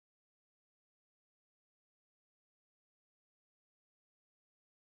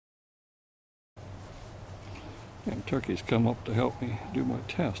And Turkey's come up to help me do my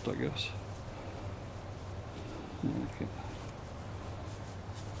test, I guess. Okay.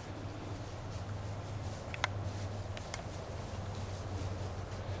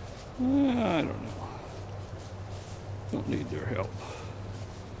 I don't know. Don't need their help.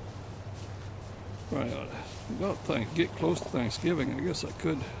 Right on. Well, get close to Thanksgiving. I guess I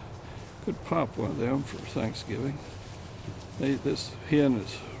could pop one of them for Thanksgiving. This hen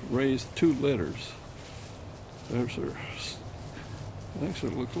has raised 2 litters. There's her.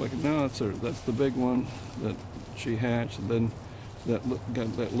 Actually, it looks like no, that's the big one that she hatched, and then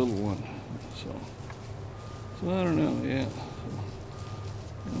got that little one. So I don't know. Yeah. So,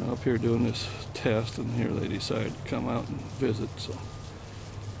 I'm up here doing this test, and here they decided to come out and visit. So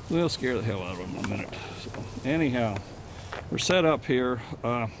they'll scare the hell out of them in a minute. So anyhow, we're set up here.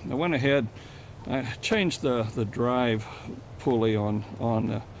 I went ahead. I changed the drive pulley on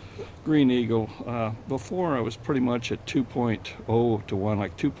Green Eagle. Before I was pretty much at 2.0 to 1,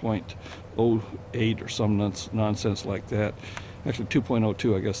 like 2.08 or some nonsense like that. Actually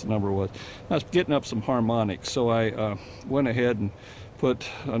 2.02 I guess the number was. I was getting up some harmonics, so I went ahead and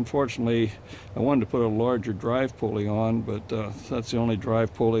unfortunately I wanted to put a larger drive pulley on, but that's the only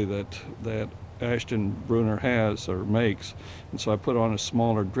drive pulley that Ashton Bruner has or makes, and so I put on a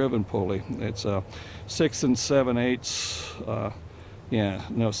smaller driven pulley. It's 6 7/8 yeah,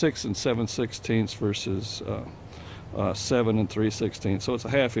 no, 6 7/16 versus 7 3/16. So it's a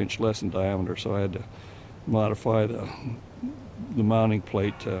 ½ inch less in diameter. So I had to modify the mounting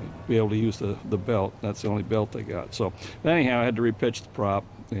plate to be able to use the belt. That's the only belt they got. So anyhow, I had to repitch the prop,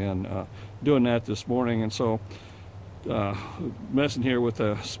 and doing that this morning. And so messing here with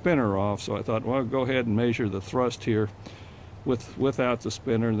the spinner off. So I thought, well, I'll go ahead and measure the thrust here without the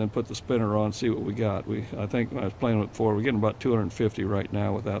spinner, and then put the spinner on, see what we got. I think I was playing with it before, we're getting about 250 right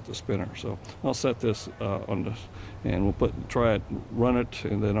now without the spinner. So I'll set this on this, and we'll try it, run it,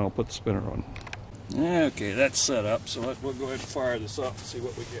 and then I'll put the spinner on. Okay, that's set up, so we'll go ahead and fire this up and see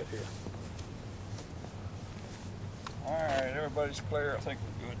what we get here. Alright, everybody's clear. I think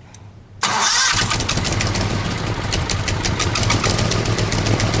we're good.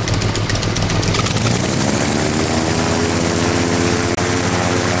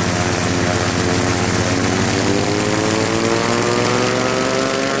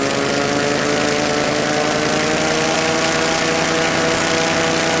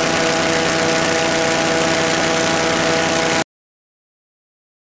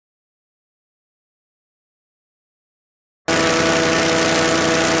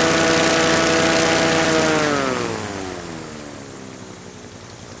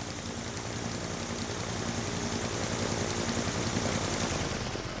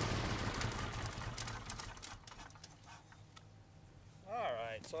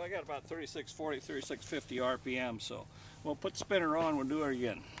 So I got about 3640, 3650 RPM, so we'll put the spinner on, we'll do it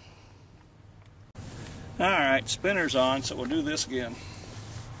again. Alright, spinner's on, so we'll do this again.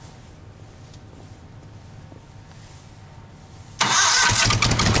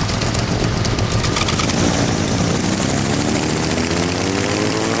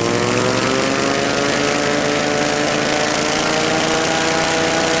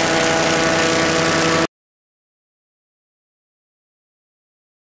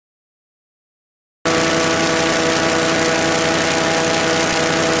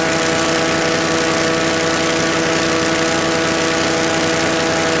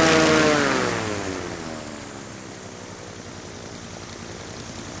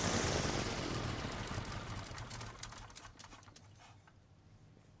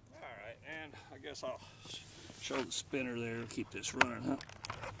 I guess I'll show the spinner there to keep this running, huh?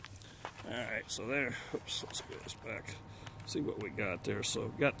 Alright, so there, oops, let's get this back, see what we got there.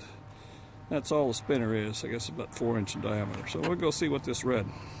 So that's all the spinner is. I guess about 4 inch in diameter. So we'll go see what this read.